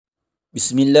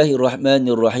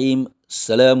Bismillahirrahmanirrahim.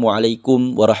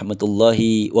 Assalamualaikum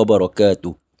warahmatullahi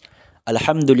wabarakatuh.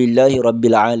 Alhamdulillahi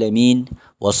rabbil alamin.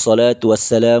 Wassalatu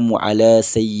wassalamu ala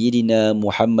sayyidina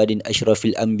Muhammadin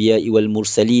ashrafil anbiya'i wal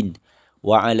mursalin.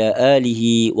 Wa ala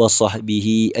alihi wa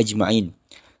sahbihi ajma'in.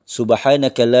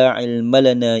 Subhanaka la ilma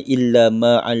lana illa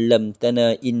ma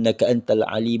 'allamtana innaka antal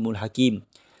alimul hakim.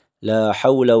 La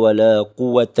hawla wa la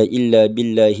quwwata illa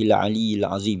billahil aliyyil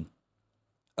azim.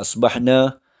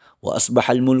 Asbahna wa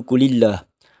asbahal mulku lillah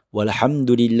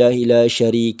walhamdulillahi la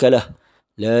syarika lah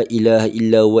la ilaha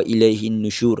illa wa ilaihin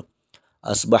nusyur.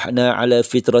 Asbahna ala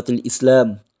fitratil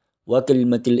islam wa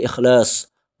kalimatil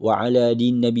ikhlas wa ala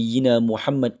din nabiyyina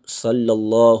Muhammad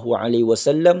sallallahu alaihi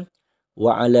wasallam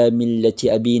wa ala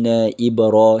millati abina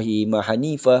Ibrahim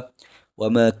hanifa wa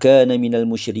ma kana minal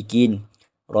musyrikin.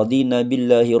 Radina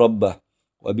billahi rabbah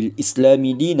wa bil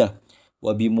islami dinah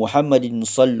wa bi Muhammadin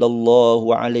sallallahu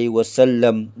alaihi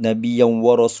wasallam nabiyyan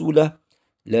wa rasulah.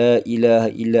 La ilaha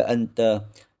illa anta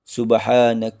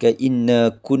subhanaka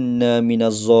inna kunna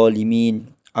minaz zalimin.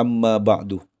 Amma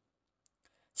ba'du.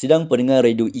 Sidang pendengar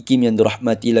radio IKIM yang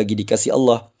dirahmati lagi dikasihi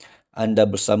Allah, anda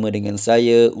bersama dengan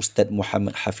saya Ustaz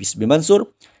Hafiz Mansor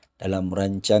dalam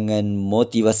rancangan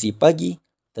Motivasi Pagi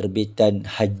terbitan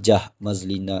Hajjah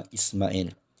Mazlina Ismail.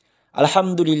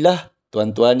 Alhamdulillah,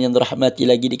 tuan-tuan yang dirahmati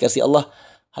lagi dikasihi Allah,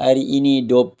 hari ini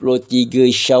 23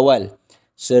 Syawal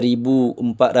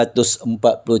 1443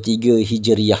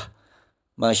 Hijriah.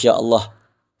 Masya Allah,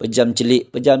 pejam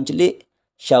celik,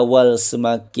 Syawal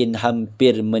semakin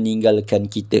hampir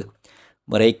meninggalkan kita.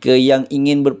 Mereka yang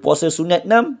ingin berpuasa sunat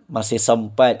 6 masih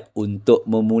sempat untuk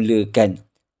memulakan.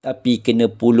 Tapi kena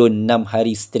pulun 6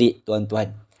 hari straight,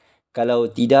 tuan-tuan.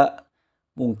 Kalau tidak,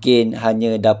 mungkin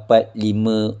hanya dapat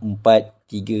 5, 4,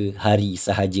 3 hari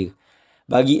sahaja.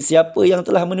 Bagi siapa yang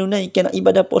telah menunaikan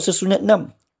ibadah puasa sunat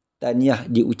 6, tahniah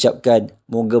diucapkan.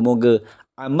 Moga-moga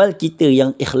amal kita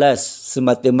yang ikhlas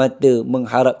semata-mata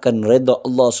mengharapkan redha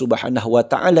Allah Subhanahu wa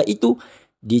taala itu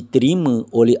diterima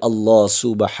oleh Allah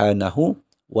Subhanahu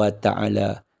wa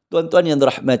taala. Tuan-tuan yang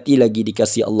dirahmati lagi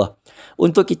dikasihi Allah,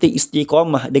 untuk kita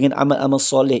istiqamah dengan amal-amal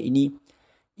soleh ini,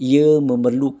 ia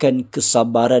memerlukan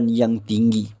kesabaran yang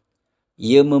tinggi.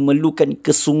 Ia memerlukan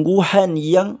kesungguhan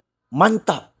yang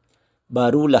mantap.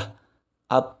 Barulah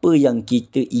apa yang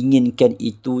kita inginkan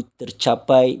itu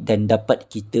tercapai dan dapat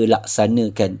kita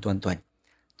laksanakan, tuan-tuan.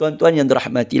 Tuan-tuan yang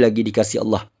dirahmati lagi dikasihi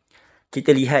Allah, kita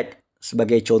lihat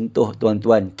sebagai contoh,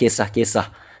 tuan-tuan,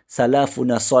 kisah-kisah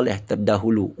salafuna soleh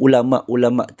terdahulu,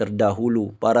 ulama-ulama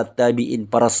terdahulu, para tabi'in,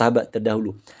 para sahabat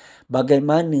terdahulu.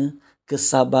 Bagaimana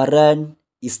kesabaran,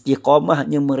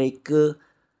 istiqamahnya mereka,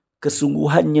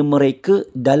 kesungguhannya mereka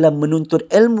dalam menuntut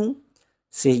ilmu,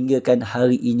 sehingga kan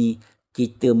hari ini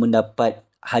kita mendapat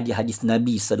hadis-hadis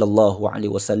Nabi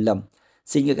SAW.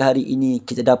 Sehingga hari ini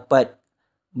kita dapat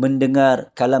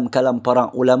mendengar kalam-kalam para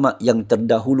ulama yang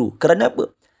terdahulu. Kerana apa?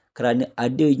 Kerana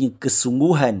adanya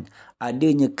kesungguhan,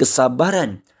 adanya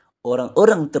kesabaran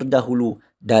orang-orang terdahulu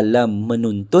dalam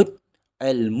menuntut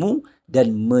ilmu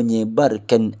dan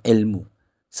menyebarkan ilmu.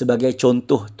 Sebagai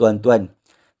contoh, tuan-tuan,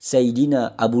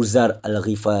 Sayyidina Abu Zar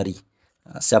Al-Ghifari.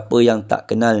 Siapa yang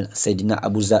tak kenal Sayyidina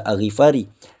Abu Zar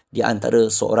Al-Ghifari? Di antara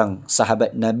seorang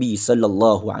sahabat Nabi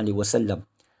sallallahu alaihi wasallam.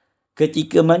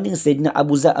 Ketika mana Sayyidina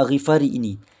Abu Zar Al-Ghifari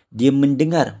ini, dia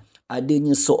mendengar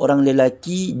adanya seorang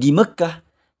lelaki di Mekah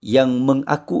yang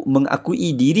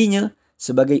mengakui dirinya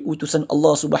sebagai utusan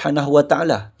Allah Subhanahu wa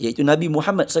taala, iaitu Nabi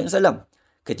Muhammad SAW.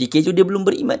 Ketika itu dia belum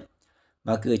beriman.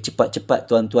 Maka cepat-cepat,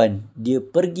 tuan-tuan, dia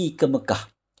pergi ke Mekah.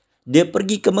 Dia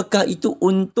pergi ke Mekah itu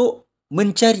untuk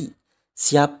mencari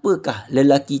siapakah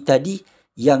lelaki tadi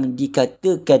yang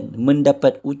dikatakan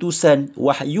mendapat utusan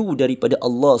wahyu daripada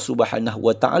Allah Subhanahu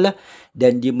wa taala,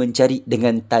 dan dia mencari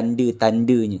dengan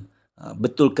tanda-tandanya.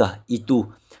 Betulkah itu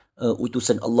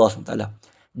utusan Allah SWT?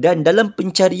 Dan dalam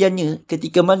pencariannya,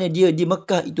 ketika mana dia di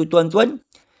Mekah itu, tuan-tuan,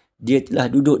 dia telah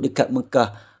duduk dekat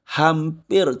Mekah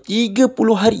hampir 30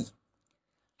 hari.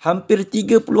 Hampir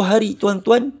 30 hari,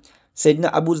 tuan-tuan,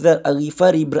 Sayyidina Abu Zar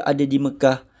Al-Ghifari berada di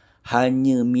Mekah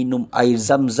hanya minum air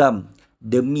zam-zam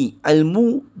demi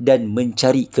ilmu dan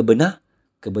mencari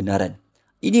kebenaran.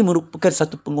 Ini merupakan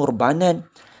satu pengorbanan,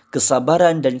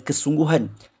 kesabaran dan kesungguhan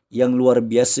yang luar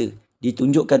biasa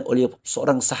ditunjukkan oleh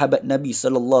seorang sahabat Nabi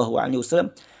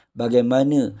SAW,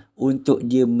 bagaimana untuk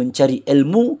dia mencari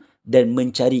ilmu dan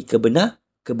mencari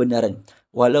kebenaran,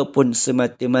 walaupun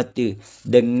semata-mata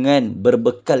dengan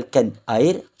berbekalkan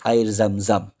air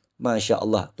zam-zam. Masya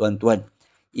Allah, tuan-tuan,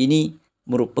 ini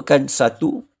merupakan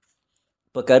satu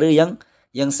perkara yang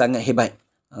sangat hebat,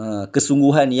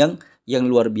 kesungguhan yang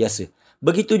luar biasa.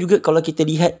 Begitu juga kalau kita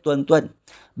lihat, tuan-tuan,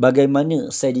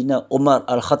 bagaimana Saidina Umar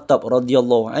Al-Khattab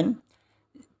radhiyallahu an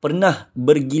pernah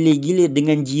bergilir-gilir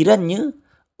dengan jirannya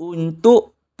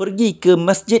untuk pergi ke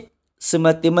masjid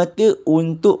semata-mata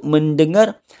untuk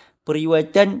mendengar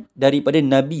periwayatan daripada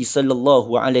Nabi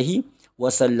sallallahu alaihi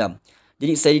wasallam.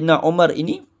 Jadi Saidina Umar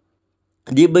ini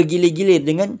dia bergilir-gilir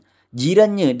dengan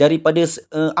jirannya daripada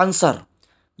Ansar,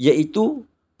 iaitu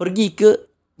pergi ke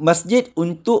masjid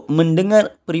untuk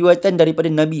mendengar periwayatan daripada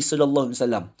Nabi sallallahu alaihi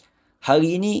wasallam. Hari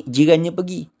ini jirannya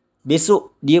pergi,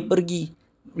 besok dia pergi,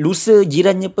 lusa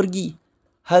jirannya pergi,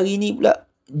 hari ini pula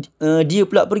dia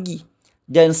pula pergi.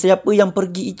 Dan siapa yang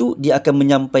pergi itu, dia akan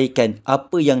menyampaikan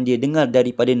apa yang dia dengar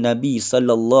daripada Nabi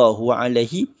sallallahu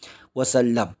alaihi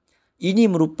wasallam.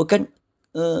 Ini merupakan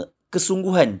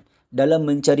kesungguhan dalam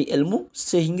mencari ilmu,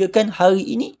 sehingga kan hari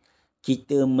ini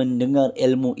kita mendengar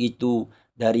ilmu itu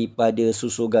daripada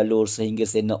susu galur sehingga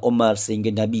Sayyidina Umar,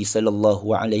 sehingga Nabi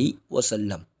sallallahu alaihi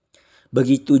wasallam.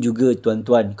 Begitu juga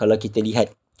tuan-tuan, kalau kita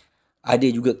lihat ada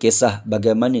juga kisah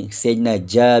bagaimana Sayyidina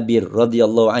Jabir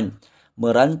radhiyallahu an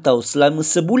merantau selama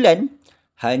sebulan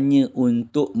hanya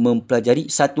untuk mempelajari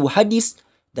satu hadis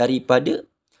daripada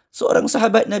seorang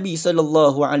sahabat Nabi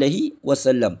sallallahu alaihi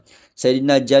wasallam.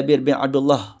 Sayyidina Jabir bin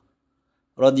Abdullah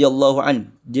radhiyallahu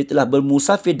an, dia telah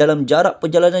bermusafir dalam jarak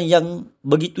perjalanan yang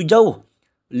begitu jauh,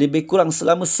 lebih kurang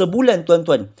selama sebulan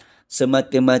tuan-tuan,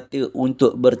 semata-mata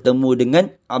untuk bertemu dengan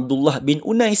Abdullah bin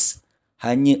Unais,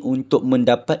 hanya untuk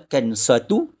mendapatkan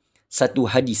satu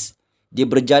hadis. Dia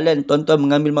berjalan tuan-tuan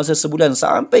mengambil masa sebulan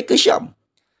sampai ke Syam.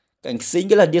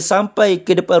 Sehinggalah dia sampai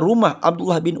ke depan rumah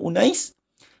Abdullah bin Unais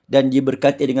dan dia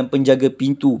berkata dengan penjaga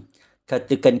pintu,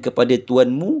 katakan kepada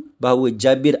tuanmu bahawa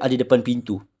Jabir ada depan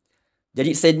pintu.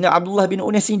 Jadi Sayyidina Abdullah bin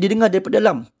Unais ini dia dengar daripada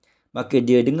dalam. Maka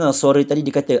dia dengar suara tadi,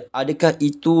 dia kata, adakah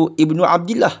itu Ibnu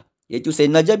Abdillah, iaitu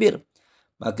Sayyidina Jabir?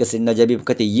 Maka Sayyidina Jabir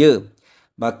berkata, ya.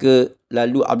 Maka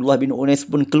lalu Abdullah bin Unais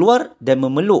pun keluar dan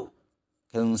memeluk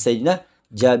Sayyidina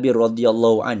Jabir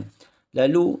radhiyallahu an.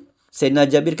 Lalu Sayyidina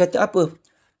Jabir kata, apa?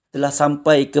 Telah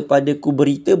sampai kepadaku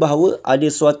berita bahawa ada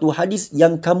suatu hadis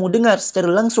yang kamu dengar secara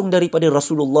langsung daripada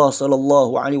Rasulullah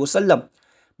sallallahu alaihi wasallam.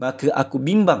 Maka aku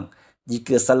bimbang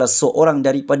jika salah seorang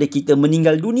daripada kita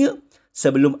meninggal dunia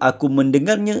sebelum aku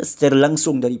mendengarnya secara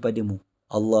langsung daripadamu.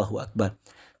 Allahu Akbar.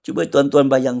 Cuba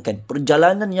tuan-tuan bayangkan,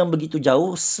 perjalanan yang begitu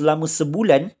jauh selama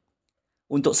sebulan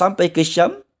untuk sampai ke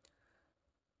Syam,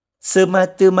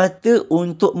 semata-mata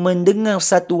untuk mendengar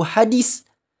satu hadis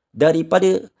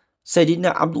daripada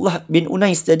Sayyidina Abdullah bin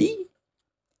Unais tadi.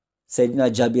 Sayyidina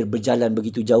Jabir berjalan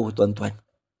begitu jauh tuan-tuan.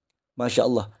 Masya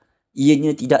Allah.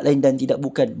 Ianya tidak lain dan tidak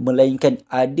bukan melainkan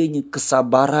adanya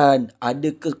kesabaran, ada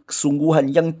kesungguhan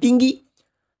yang tinggi.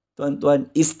 Tuan-tuan,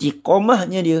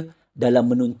 istiqamahnya dia dalam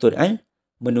menuntut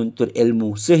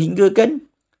ilmu. Sehingga kan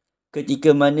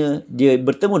ketika mana dia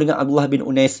bertemu dengan Abdullah bin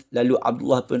Unais, lalu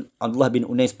Abdullah bin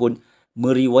Unais pun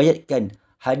meriwayatkan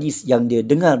hadis yang dia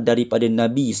dengar daripada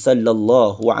Nabi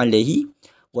sallallahu alaihi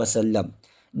wasallam.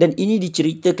 Dan ini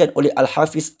diceritakan oleh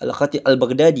Al-Hafiz Al-Khatib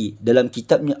Al-Baghdadi dalam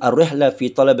kitabnya Ar-Rihla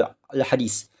fi Talab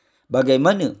Al-Hadis.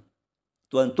 Bagaimana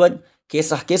tuan-tuan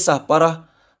kisah-kisah para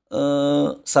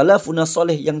salafun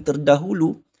salih yang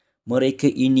terdahulu, mereka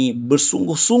ini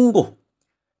bersungguh-sungguh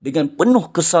dengan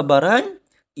penuh kesabaran,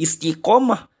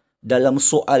 istiqamah dalam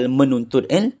soal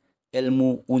menuntut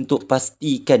ilmu untuk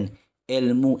pastikan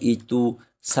ilmu itu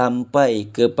sampai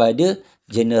kepada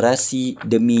generasi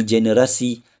demi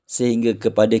generasi sehingga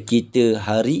kepada kita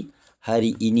hari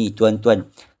ini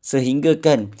tuan-tuan. Sehingga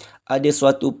kan ada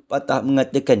suatu patah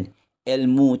mengatakan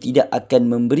ilmu tidak akan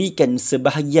memberikan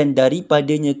sebahagian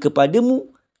daripadanya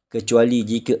kepadamu kecuali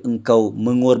jika engkau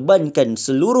mengorbankan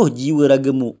seluruh jiwa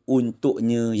ragamu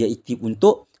untuknya, iaitu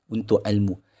untuk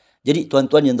ilmu. Jadi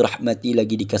tuan-tuan yang dirahmati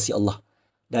lagi dikasihi Allah,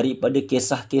 daripada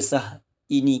kisah-kisah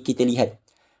ini kita lihat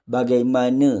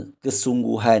bagaimana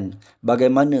kesungguhan,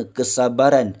 bagaimana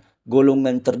kesabaran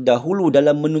golongan terdahulu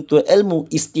dalam menuntut ilmu,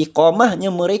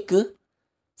 istiqamahnya mereka,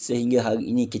 sehingga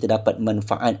hari ini kita dapat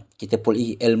manfaat, kita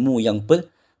peroleh ilmu yang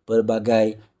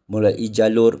pelbagai, mulai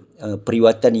jalur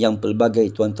periwayatan yang pelbagai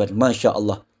tuan-tuan. Masya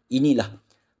Allah, inilah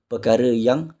perkara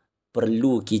yang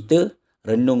perlu kita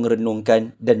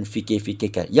renung-renungkan dan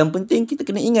fikir-fikirkan. Yang penting kita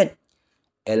kena ingat,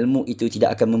 ilmu itu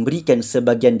tidak akan memberikan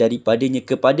sebahagian daripadanya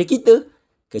kepada kita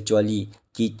kecuali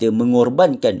kita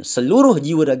mengorbankan seluruh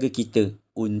jiwa raga kita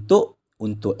untuk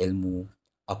ilmu.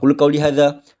 Aqulu qauli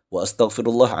hadza wa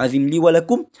astaghfirullah azim li wa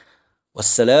lakum.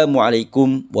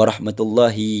 Wassalamualaikum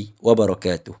warahmatullahi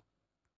wabarakatuh.